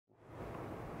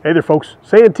Hey there folks,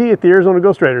 Santee at the Arizona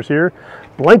Ghost Riders here.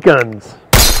 Blank guns.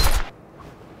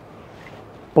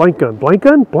 Blank gun, blank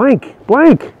gun, blank,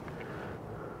 blank.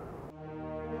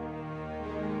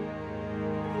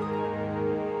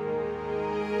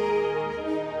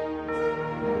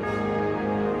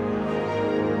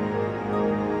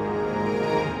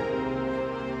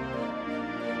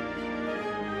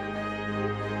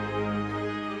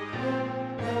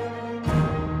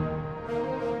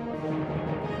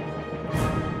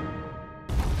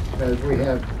 As we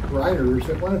have riders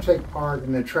that want to take part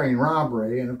in a train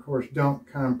robbery and of course don't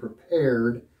come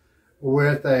prepared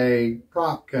with a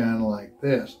prop gun like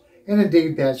this. And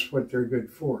indeed that's what they're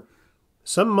good for.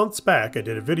 Some months back I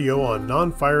did a video on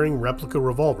non-firing replica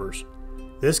revolvers.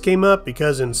 This came up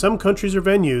because in some countries or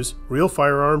venues, real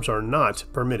firearms are not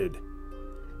permitted.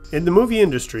 In the movie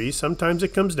industry, sometimes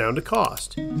it comes down to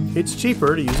cost. It's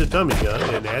cheaper to use a dummy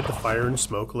gun and add the fire and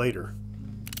smoke later.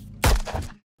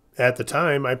 At the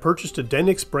time, I purchased a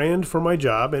Denix brand for my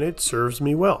job and it serves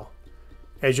me well.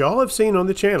 As you all have seen on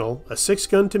the channel, a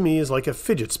 6-gun to me is like a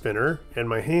fidget spinner and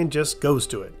my hand just goes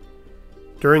to it.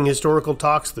 During historical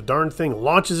talks, the darn thing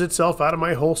launches itself out of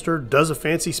my holster, does a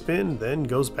fancy spin, then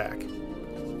goes back.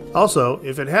 Also,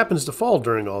 if it happens to fall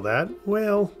during all that,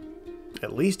 well,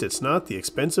 at least it's not the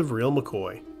expensive real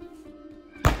McCoy.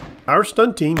 Our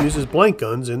stunt team uses blank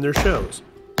guns in their shows.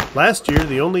 Last year,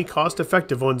 the only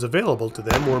cost-effective ones available to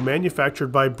them were manufactured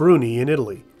by Bruni in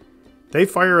Italy. They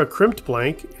fire a crimped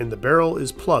blank and the barrel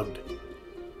is plugged.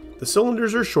 The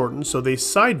cylinders are shortened so they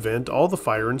side vent all the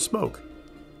fire and smoke.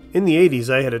 In the 80s,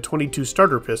 I had a .22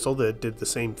 starter pistol that did the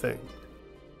same thing.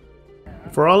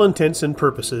 For all intents and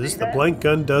purposes, the blank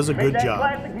gun does a good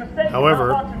job.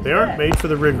 However, they aren't made for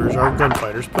the rigors our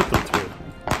gunfighters put them through.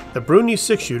 The Bruni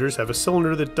 6-shooters have a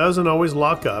cylinder that doesn't always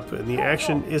lock up and the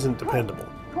action isn't dependable.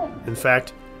 In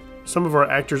fact, some of our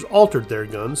actors altered their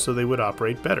guns so they would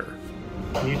operate better.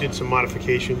 You did some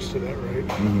modifications to that, right?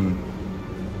 Mm-hmm.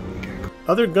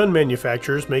 Other gun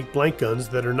manufacturers make blank guns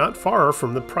that are not far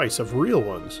from the price of real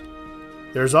ones.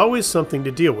 There's always something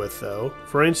to deal with, though.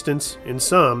 For instance, in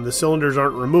some, the cylinders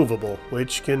aren't removable,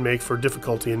 which can make for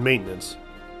difficulty in maintenance.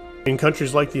 In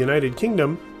countries like the United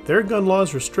Kingdom, their gun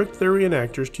laws restrict their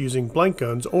reenactors to using blank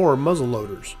guns or muzzle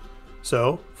loaders.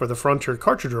 So, for the Frontier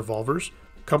cartridge revolvers,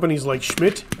 companies like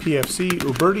Schmidt, PFC,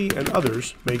 Uberti, and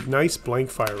others make nice blank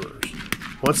firers.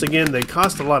 Once again, they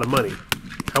cost a lot of money.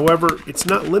 However, it's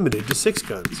not limited to 6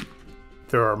 guns.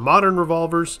 There are modern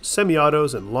revolvers,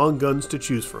 semi-autos, and long guns to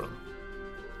choose from.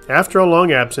 After a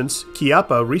long absence,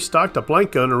 Chiappa restocked a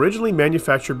blank gun originally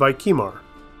manufactured by Kimar.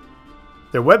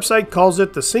 Their website calls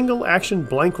it the single-action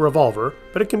blank revolver,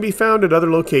 but it can be found at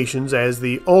other locations as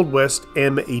the Old West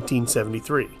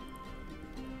M1873.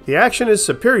 The action is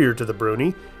superior to the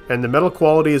Bruni, and the metal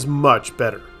quality is much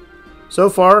better. So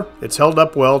far, it's held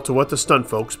up well to what the stunt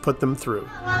folks put them through.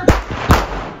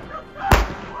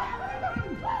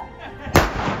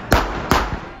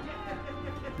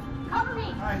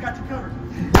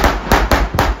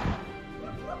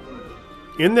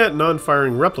 In that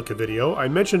non-firing replica video, I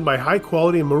mentioned my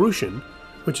high-quality Marushin,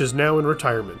 which is now in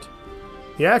retirement.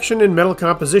 The action and metal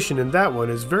composition in that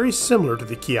one is very similar to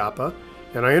the Chiappa,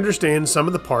 and I understand some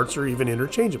of the parts are even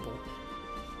interchangeable.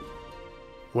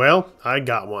 Well, I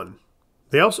got one.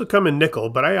 They also come in nickel,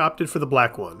 but I opted for the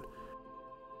black one.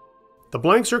 The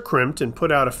blanks are crimped and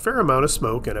put out a fair amount of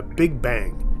smoke and a big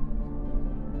bang.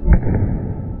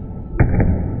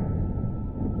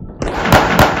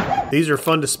 These are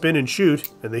fun to spin and shoot,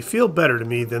 and they feel better to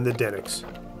me than the Denix.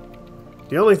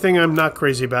 The only thing I'm not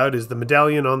crazy about is the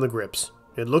medallion on the grips.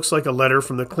 It looks like a letter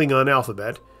from the Klingon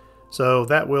alphabet, so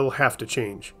that will have to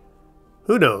change.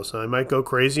 Who knows, I might go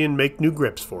crazy and make new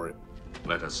grips for it.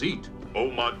 Let us eat.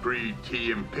 Omad breed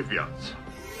T impivians.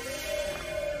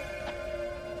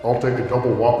 I'll take a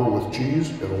double Whopper with cheese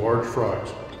and a large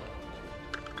fries.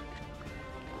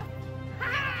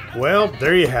 Well,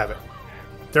 there you have it.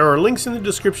 There are links in the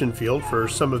description field for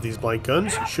some of these blank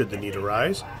guns, should the need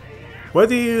arise.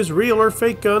 Whether you use real or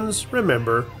fake guns,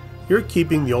 remember, you're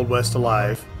keeping the Old West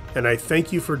alive, and I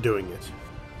thank you for doing it.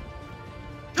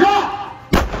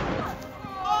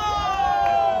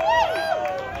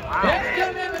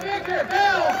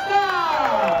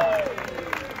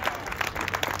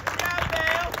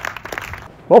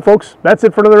 Well folks, that's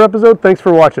it for another episode. Thanks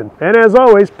for watching. And as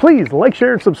always, please like,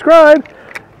 share, and subscribe.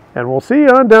 And we'll see you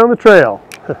on down the trail.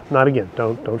 Not again.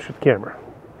 Don't shoot the camera.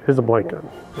 Here's a blank gun.